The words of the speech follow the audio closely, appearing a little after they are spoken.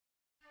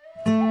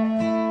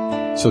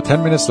So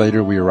 10 minutes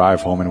later, we arrive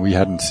home and we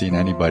hadn't seen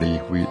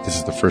anybody. This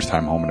is the first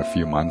time home in a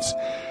few months.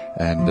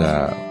 And,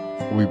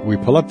 we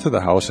pull up to the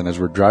house, and as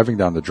we're driving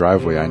down the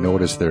driveway, I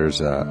notice there's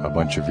a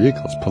bunch of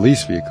vehicles,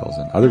 police vehicles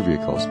and other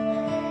vehicles.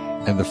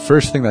 And the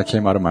first thing that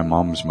came out of my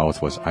mom's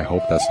mouth was, I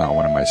hope that's not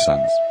one of my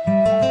sons.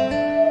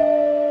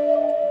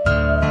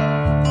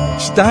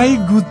 Stai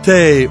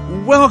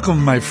Gute.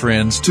 Welcome, my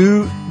friends,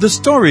 to The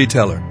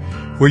Storyteller,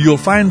 where you'll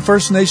find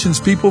First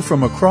Nations people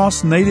from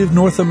across native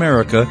North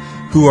America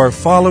who are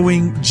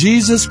following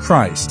Jesus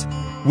Christ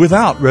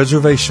without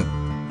reservation.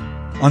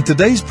 On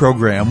today's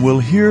program, we'll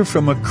hear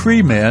from a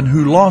Cree man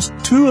who lost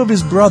two of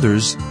his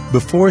brothers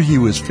before he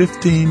was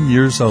 15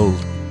 years old.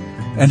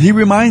 And he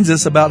reminds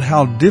us about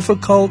how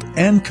difficult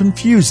and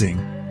confusing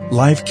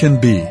life can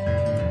be.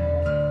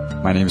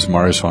 My name is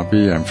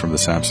Swampy. I'm from the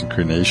Samson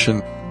Cree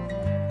Nation.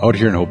 Out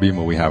here in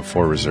Hobima, we have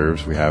 4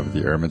 reserves. We have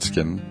the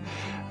Ermineskin,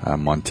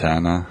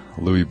 Montana,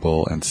 Louis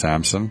Bull, and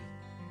Samson.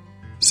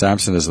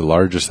 Samson is the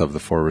largest of the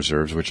 4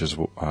 reserves, which is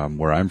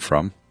where I'm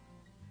from.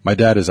 My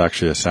dad is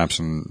actually a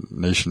Samson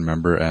Nation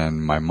member,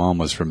 and my mom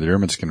was from the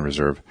Ermineskin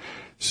Reserve.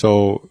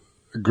 So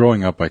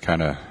growing up, I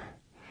kind of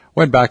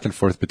went back and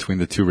forth between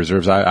the 2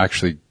 reserves. I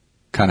actually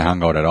kind of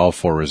hung out at all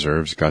 4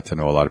 reserves, got to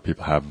know a lot of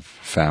people have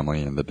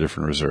family in the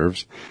different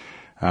reserves.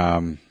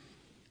 Kind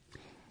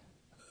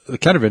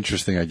of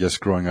interesting, I guess,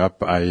 growing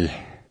up.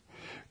 I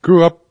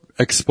grew up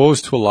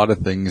exposed to a lot of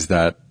things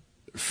that,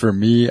 for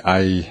me,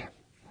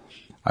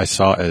 I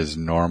saw as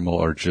normal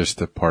or just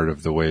a part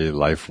of the way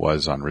life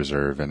was on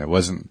reserve. And it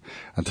wasn't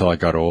until I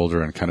got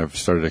older and kind of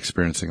started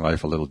experiencing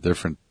life a little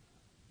different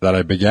that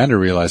I began to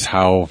realize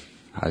how,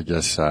 I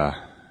guess,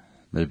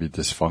 maybe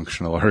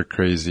dysfunctional or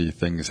crazy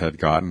things had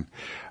gotten.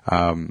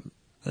 I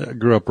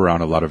grew up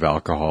around a lot of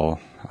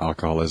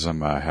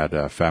alcoholism. I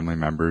had family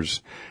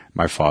members,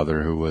 my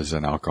father who was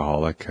an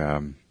alcoholic.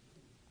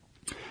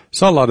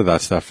 Saw a lot of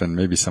that stuff, and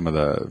maybe some of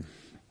the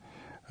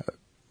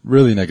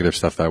really negative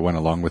stuff that went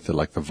along with it,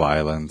 like the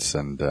violence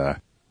and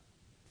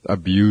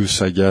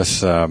abuse, I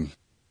guess.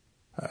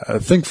 I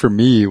think for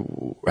me,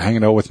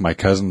 hanging out with my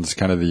cousins,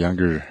 kind of the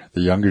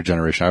younger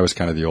generation, I was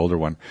kind of the older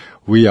one.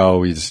 We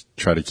always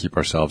try to keep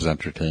ourselves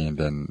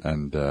entertained, and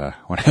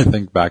when I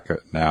think back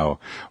now,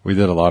 we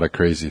did a lot of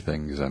crazy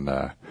things and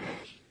a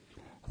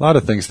lot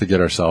of things to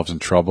get ourselves in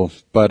trouble.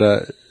 But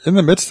in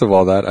the midst of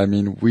all that, I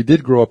mean, we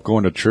did grow up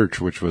going to church,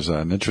 which was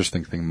an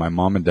interesting thing. My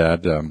mom and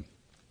dad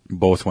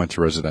both went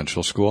to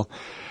residential school.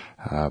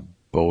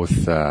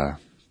 Both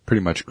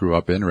pretty much grew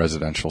up in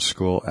residential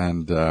school.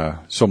 And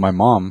so my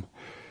mom,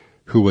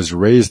 who was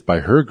raised by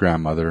her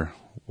grandmother,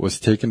 was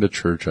taken to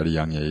church at a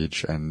young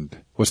age and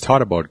was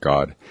taught about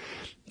God.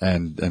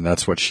 And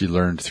that's what she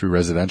learned through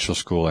residential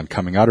school. And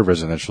coming out of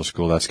residential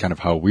school, that's kind of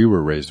how we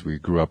were raised. We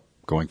grew up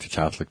going to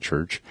Catholic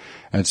church.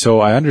 And so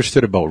I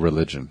understood about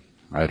religion.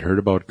 I had heard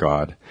about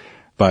God,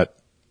 but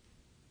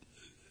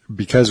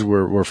because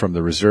we're from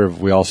the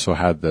reserve, we also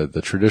had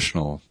the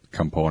traditional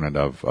component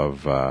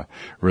of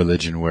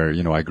religion where,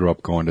 you know, I grew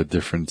up going to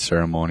different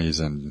ceremonies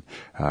and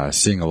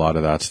seeing a lot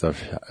of that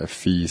stuff,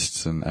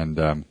 feasts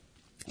and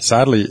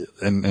sadly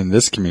in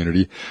this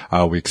community,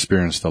 we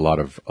experienced a lot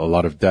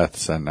of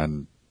deaths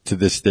and to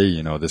this day,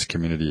 you know, this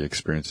community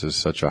experiences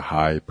such a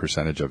high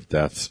percentage of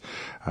deaths,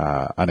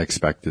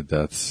 unexpected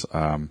deaths.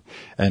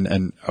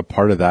 And a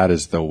part of that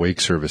is the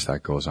wake service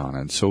that goes on.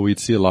 And so we'd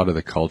see a lot of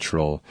the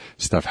cultural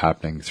stuff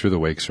happening through the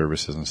wake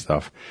services and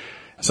stuff.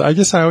 So I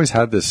guess I always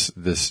had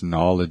this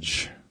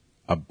knowledge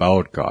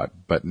about God,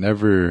 but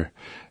never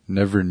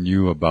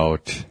knew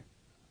about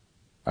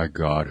a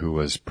God who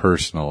was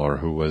personal or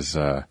who was,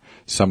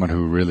 someone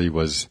who really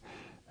was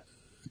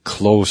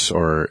close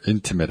or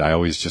intimate. I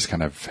always just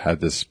kind of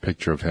had this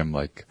picture of him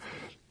like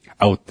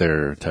out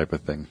there type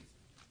of thing.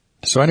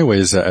 So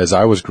anyways, as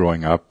I was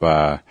growing up,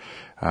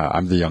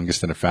 I'm the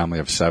youngest in a family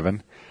of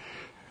 7.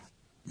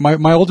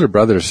 My older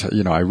brothers,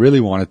 you know, I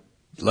really wanted,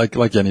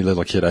 like any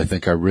little kid, I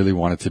think I really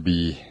wanted to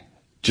be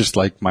just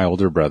like my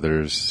older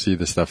brothers, see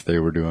the stuff they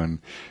were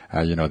doing.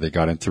 You know, they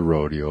got into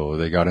rodeo,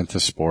 they got into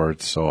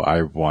sports, so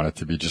I wanted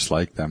to be just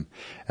like them.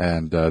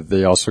 And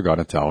they also got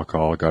into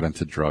alcohol, got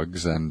into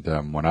drugs, and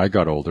when I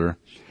got older,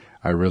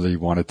 I really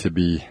wanted to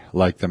be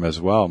like them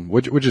as well,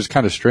 which is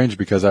kind of strange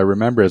because I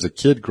remember as a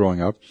kid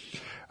growing up,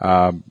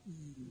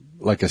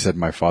 like I said,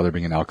 my father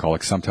being an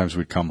alcoholic, sometimes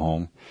we'd come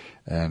home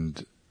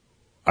and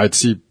I'd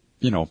see,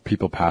 you know,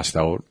 people passed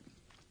out,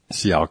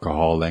 see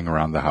alcohol laying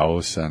around the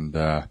house. And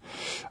I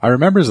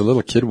remember as a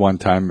little kid one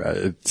time,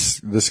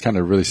 this kind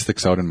of really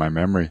sticks out in my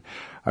memory.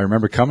 I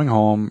remember coming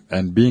home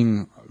and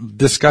being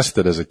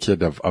disgusted as a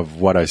kid of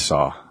what I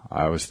saw.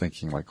 I was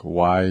thinking, like,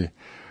 why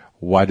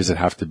does it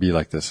have to be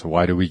like this?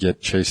 Why do we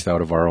get chased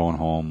out of our own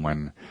home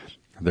when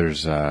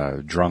there's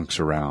drunks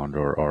around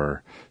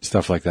or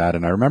stuff like that?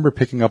 And I remember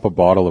picking up a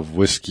bottle of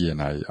whiskey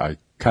and I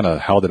kind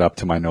of held it up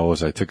to my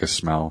nose. I took a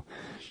smell.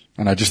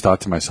 And I just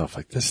thought to myself,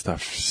 like, this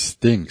stuff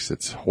stinks.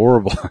 It's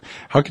horrible.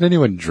 How can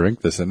anyone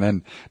drink this? And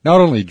then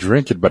not only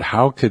drink it, but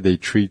how could they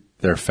treat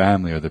their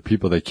family or the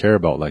people they care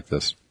about like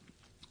this?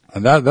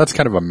 And that's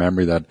kind of a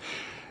memory that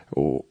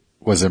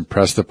was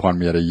impressed upon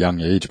me at a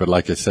young age. But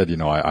like I said, you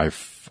know,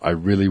 I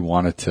really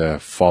wanted to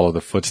follow the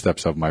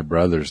footsteps of my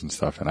brothers and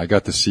stuff. And I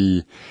got to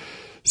see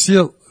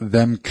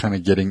them kind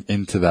of getting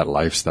into that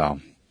lifestyle.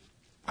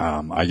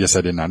 I guess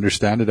I didn't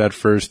understand it at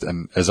first.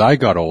 And as I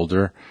got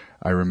older,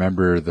 I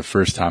remember the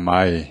first time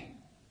I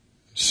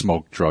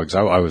smoked drugs.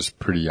 I was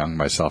pretty young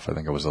myself. I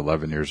think I was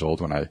 11 years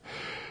old when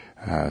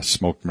I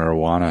smoked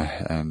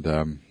marijuana.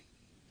 And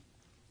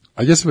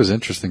I guess it was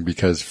interesting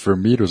because for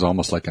me, it was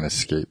almost like an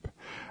escape.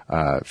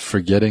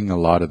 Forgetting a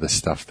lot of the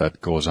stuff that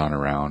goes on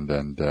around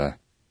and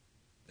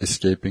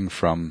escaping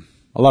from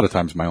a lot of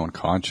times my own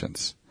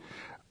conscience.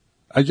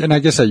 And I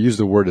guess I use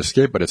the word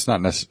escape, but it's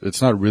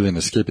not really an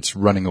escape. It's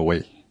running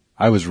away.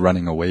 I was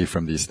running away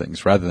from these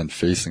things rather than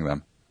facing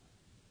them.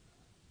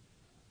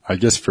 I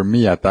guess for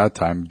me at that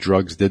time,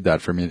 drugs did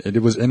that for me.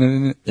 It was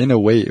in a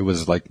way, it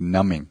was like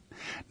numbing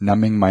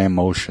my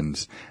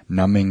emotions,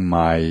 numbing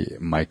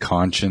my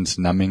conscience,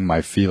 numbing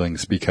my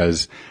feelings,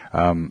 because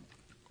in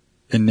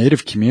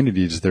Native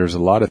communities, there's a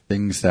lot of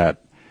things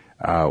that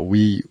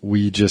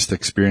we just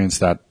experience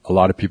that a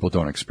lot of people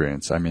don't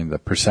experience. I mean, the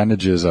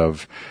percentages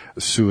of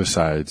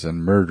suicides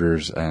and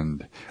murders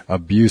and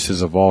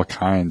abuses of all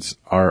kinds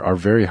are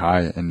very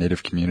high in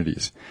Native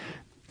communities.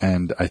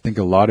 And I think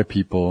a lot of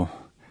people,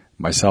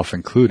 myself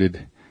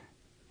included,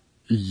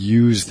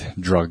 used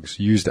drugs,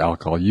 used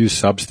alcohol, used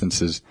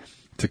substances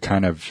to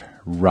kind of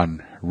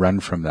run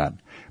from that.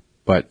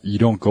 But you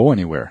don't go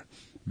anywhere,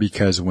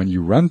 because when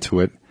you run to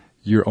it,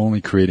 you're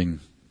only creating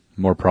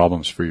more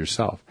problems for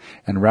yourself.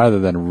 And rather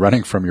than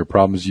running from your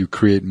problems, you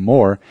create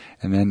more.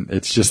 And then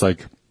it's just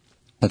like,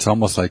 it's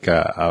almost like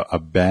a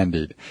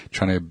Band-Aid,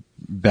 trying to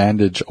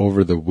bandage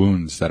over the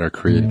wounds that are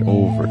created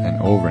over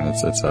and over. And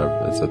it's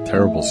a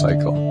terrible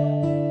cycle.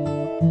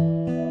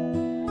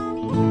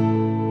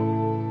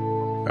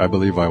 I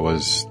believe I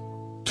was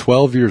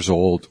 12 years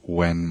old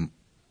when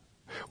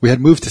we had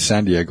moved to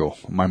San Diego.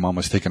 My mom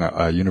was taking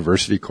a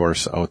university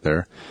course out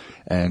there,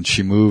 and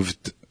she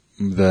moved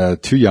the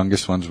two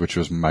youngest ones, which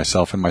was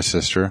myself and my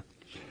sister,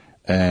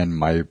 and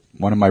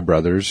one of my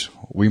brothers.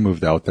 We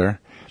moved out there,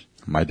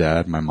 my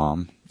dad, my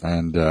mom,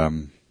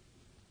 and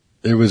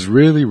it was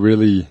really,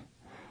 really,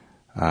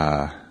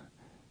 I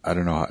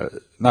don't know,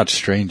 not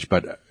strange,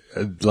 but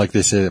like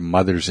they say,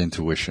 mother's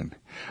intuition.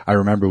 I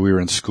remember we were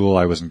in school.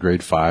 I was in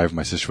grade 5.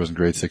 My sister was in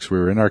grade 6. We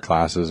were in our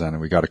classes,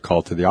 and we got a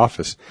call to the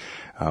office.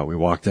 We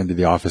walked into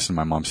the office, and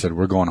my mom said,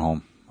 "We're going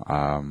home."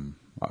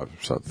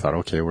 So I thought,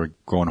 okay, we're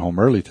going home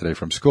early today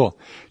from school.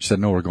 She said,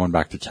 "No, we're going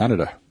back to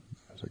Canada."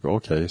 I was like,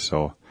 okay.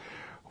 So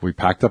we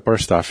packed up our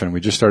stuff and we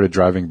just started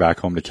driving back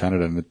home to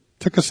Canada. And it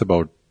took us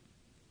about,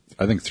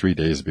 I think, 3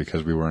 days,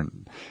 because we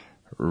weren't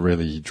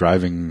really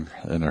driving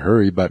in a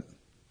hurry. But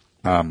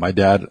my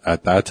dad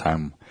at that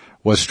time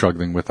was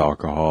struggling with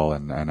alcohol.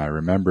 And I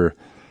remember,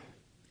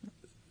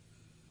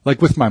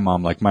 like with my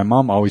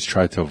mom always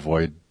tried to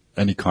avoid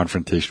any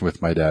confrontation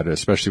with my dad,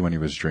 especially when he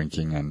was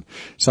drinking. And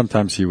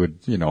sometimes he would,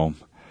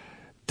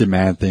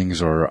 demand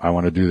things, or I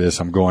want to do this,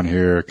 I'm going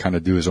here, kind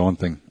of do his own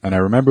thing. And I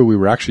remember we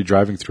were actually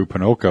driving through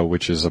Ponoka,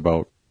 which is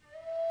about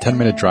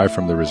 10-minute drive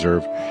from the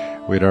reserve.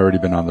 We had already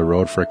been on the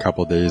road for a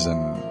couple of days,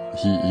 and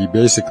he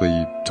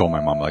basically told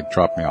my mom, like,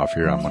 drop me off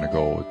here, I'm going to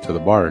go to the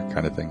bar,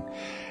 kind of thing.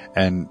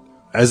 And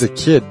as a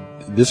kid,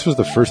 this was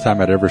the first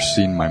time I'd ever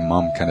seen my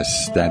mom kind of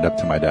stand up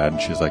to my dad,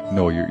 and she was like,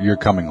 "No, you're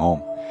coming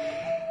home."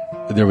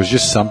 There was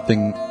just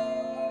something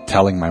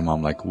telling my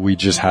mom, like, we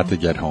just had to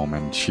get home,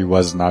 and she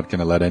was not going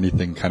to let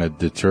anything kind of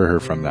deter her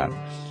from that.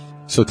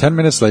 So 10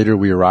 minutes later,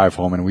 we arrive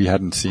home, and we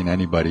hadn't seen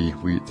anybody.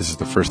 This is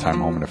the first time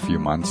home in a few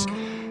months.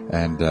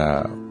 And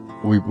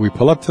we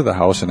pull up to the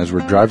house, and as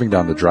we're driving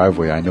down the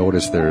driveway, I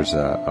noticed there's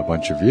a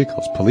bunch of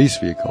vehicles, police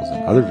vehicles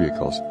and other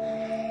vehicles.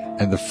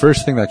 And the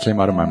first thing that came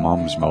out of my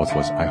mom's mouth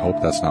was, "I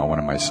hope that's not one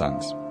of my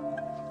sons."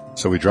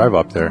 So we drive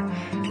up there,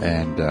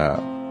 and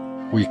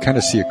we kind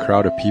of see a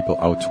crowd of people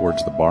out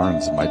towards the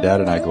barns. My dad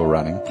and I go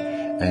running,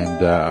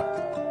 and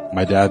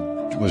my dad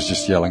was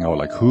just yelling out,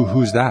 like,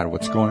 who's that?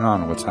 What's going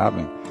on? What's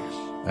happening?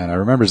 And I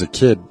remember as a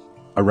kid,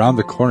 around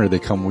the corner, they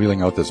come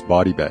wheeling out this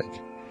body bag.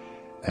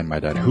 And my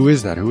dad, "Who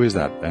is that? Who is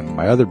that?" And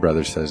my other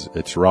brother says,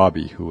 "It's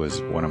Robbie," who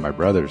was one of my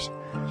brothers.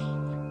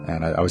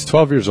 And I was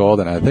 12 years old,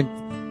 and I think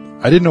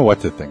I didn't know what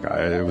to think.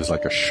 It was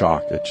like a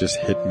shock. It just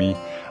hit me.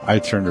 I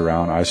turned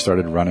around. I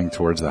started running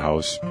towards the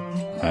house,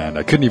 and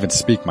I couldn't even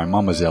speak. My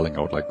mom was yelling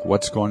out, like,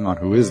 "What's going on?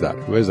 Who is that?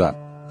 Who is that?"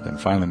 And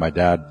finally my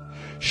dad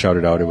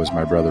shouted out it was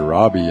my brother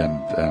Robbie,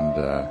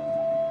 and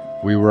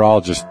we were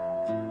all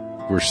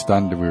we're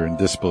stunned. We were in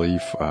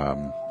disbelief.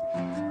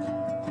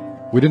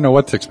 We didn't know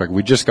what to expect.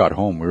 We just got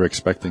home. We were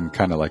expecting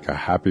kind of like a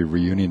happy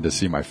reunion to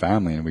see my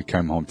family, and we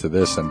came home to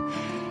this, and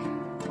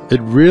it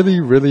really,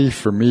 really,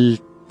 for me,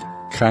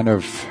 kind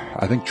of,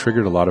 I think,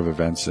 triggered a lot of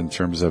events in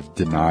terms of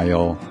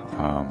denial,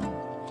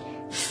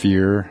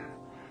 fear.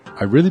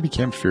 I really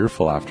became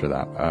fearful after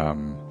that.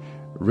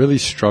 Really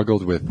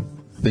struggled with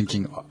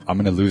thinking I'm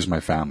going to lose my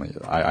family.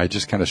 I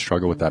just kind of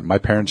struggled with that. My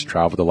parents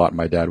traveled a lot.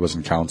 My dad was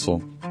in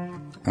council,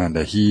 and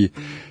he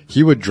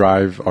would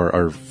drive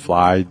or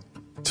fly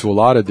to a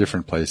lot of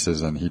different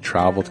places, and he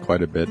traveled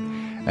quite a bit.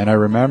 And I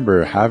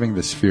remember having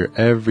this fear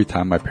every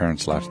time my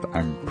parents left,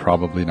 I'm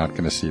probably not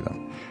going to see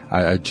them.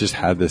 I just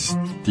had this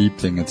deep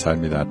thing inside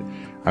me that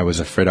I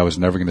was afraid I was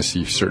never going to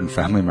see certain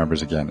family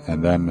members again.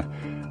 And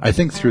then I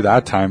think through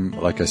that time,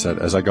 like I said,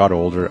 as I got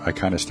older, I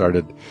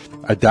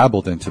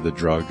dabbled into the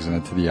drugs and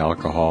into the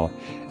alcohol.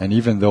 And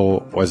even though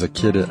as a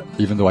kid,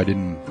 even though I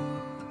didn't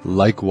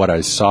like what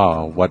I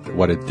saw,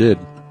 what it did,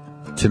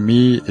 to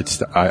me,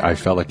 I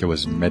felt like it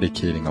was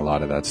medicating a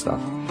lot of that stuff.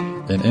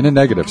 In a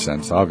negative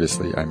sense,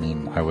 obviously. I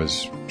mean, I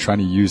was trying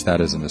to use that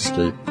as an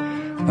escape.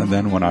 And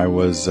then when I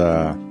was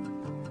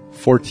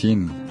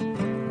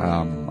 14,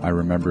 I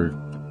remember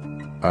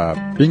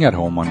being at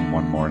home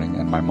one morning,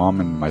 and my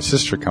mom and my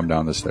sister come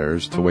down the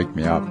stairs to wake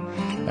me up,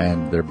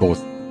 and they're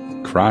both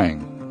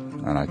crying.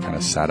 And I kind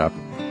of sat up,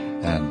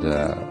 and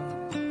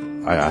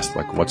I asked,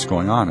 like, what's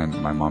going on?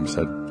 And my mom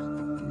said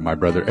my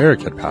brother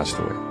Eric had passed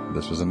away.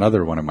 This was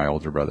another one of my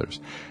older brothers,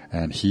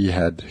 and he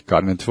had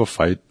gotten into a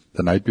fight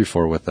the night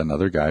before with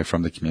another guy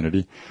from the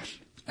community.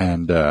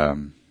 And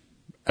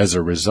as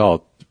a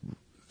result,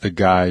 the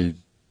guy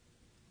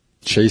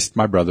chased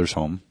my brothers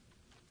home,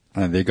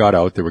 and they got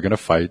out. They were going to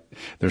fight.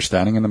 They're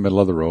standing in the middle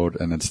of the road,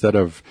 and instead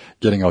of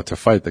getting out to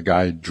fight, the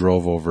guy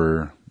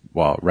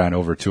ran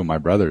over two of my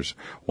brothers.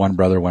 One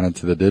brother went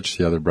into the ditch.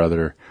 The other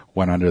brother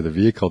went under the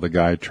vehicle. The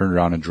guy turned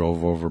around and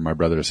drove over my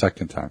brother a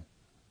second time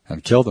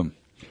and killed him.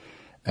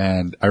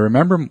 And I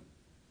remember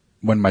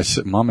when my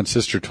mom and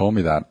sister told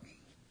me that,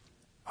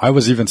 I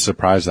was even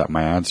surprised at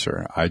my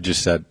answer. I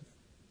just said,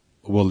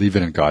 we'll leave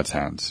it in God's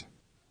hands.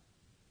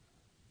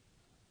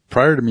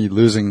 Prior to me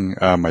losing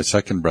my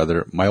second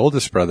brother, my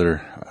oldest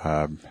brother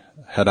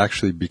had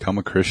actually become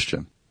a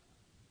Christian.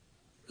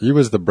 He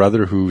was the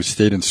brother who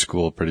stayed in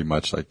school pretty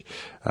much, like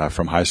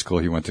from high school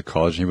he went to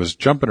college, and he was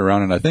jumping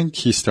around, and I think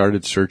he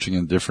started searching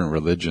in different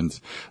religions.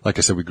 Like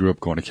I said, we grew up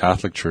going to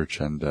Catholic church,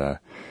 and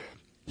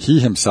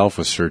he himself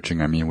was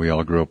searching. I mean, we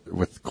all grew up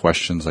with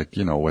questions like,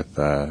 with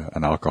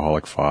an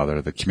alcoholic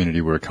father, the community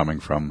we were coming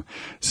from,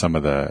 some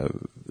of the,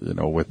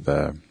 with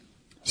the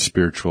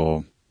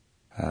spiritual,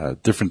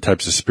 different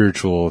types of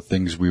spiritual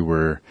things we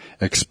were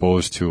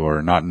exposed to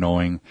or not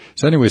knowing.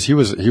 So anyways, he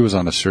was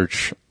on a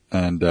search,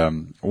 and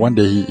one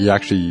day he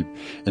actually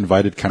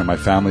invited kind of my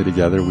family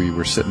together. We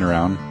were sitting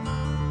around,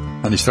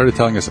 and he started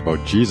telling us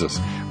about Jesus.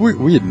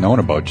 We had known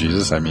about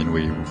Jesus. I mean,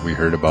 we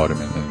heard about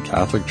him in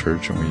Catholic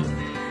church, and we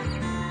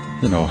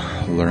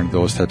learned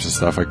those types of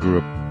stuff. I grew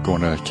up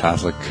going to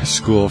Catholic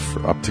school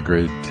up to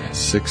grade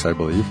 6, I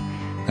believe.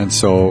 And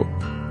so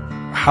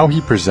how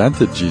he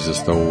presented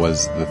Jesus, though,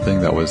 was the thing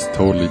that was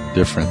totally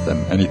different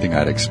than anything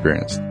I'd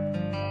experienced.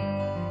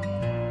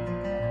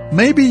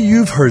 Maybe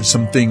you've heard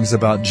some things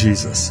about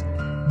Jesus,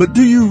 but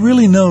do you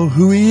really know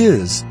who he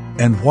is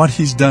and what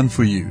he's done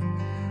for you?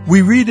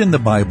 We read in the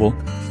Bible,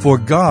 "For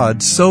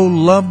God so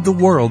loved the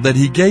world that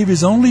he gave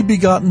his only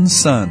begotten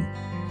Son,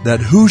 that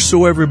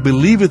whosoever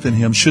believeth in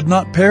him should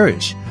not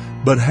perish,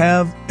 but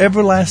have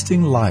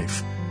everlasting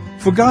life.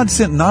 For God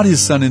sent not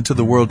his Son into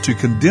the world to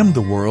condemn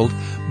the world,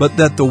 but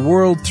that the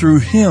world through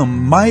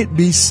him might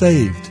be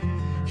saved.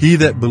 He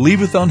that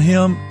believeth on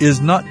him is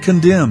not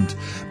condemned,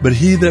 but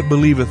he that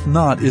believeth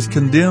not is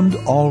condemned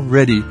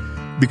already,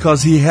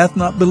 because he hath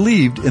not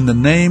believed in the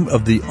name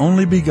of the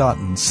only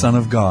begotten Son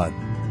of God."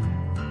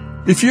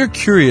 If you're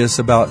curious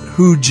about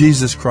who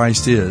Jesus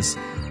Christ is,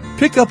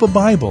 pick up a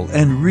Bible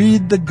and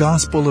read the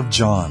Gospel of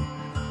John.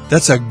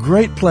 That's a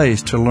great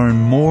place to learn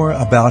more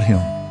about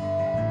him.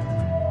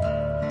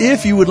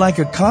 If you would like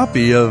a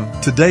copy of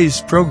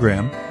today's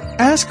program,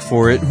 ask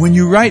for it when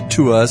you write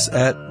to us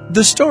at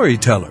The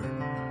Storyteller,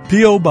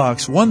 P.O.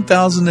 Box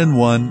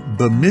 1001,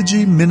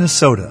 Bemidji,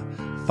 Minnesota,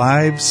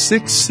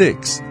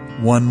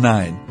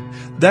 56619.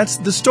 That's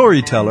The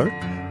Storyteller,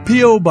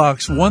 P.O.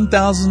 Box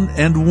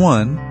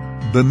 1001,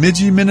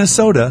 Bemidji,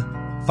 Minnesota,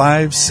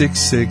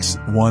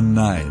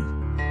 56619.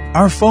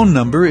 Our phone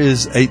number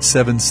is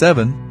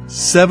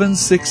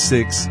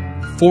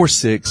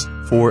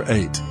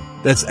 877-766-4648.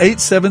 That's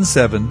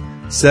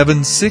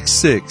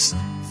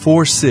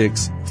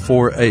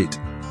 877-766-4648.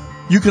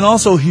 You can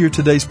also hear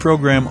today's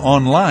program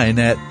online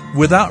at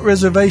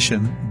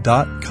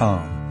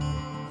withoutreservation.com.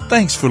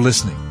 Thanks for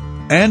listening.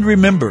 And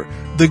remember,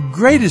 the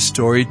greatest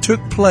story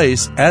took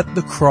place at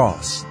the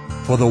cross.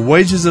 For the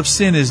wages of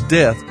sin is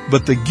death,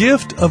 but the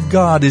gift of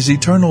God is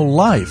eternal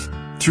life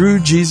through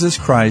Jesus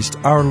Christ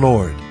our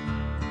Lord.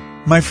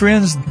 My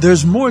friends,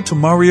 there's more to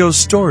Mario's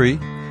story,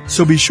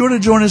 so be sure to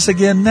join us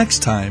again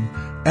next time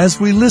as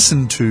we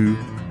listen to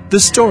The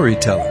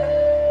Storyteller.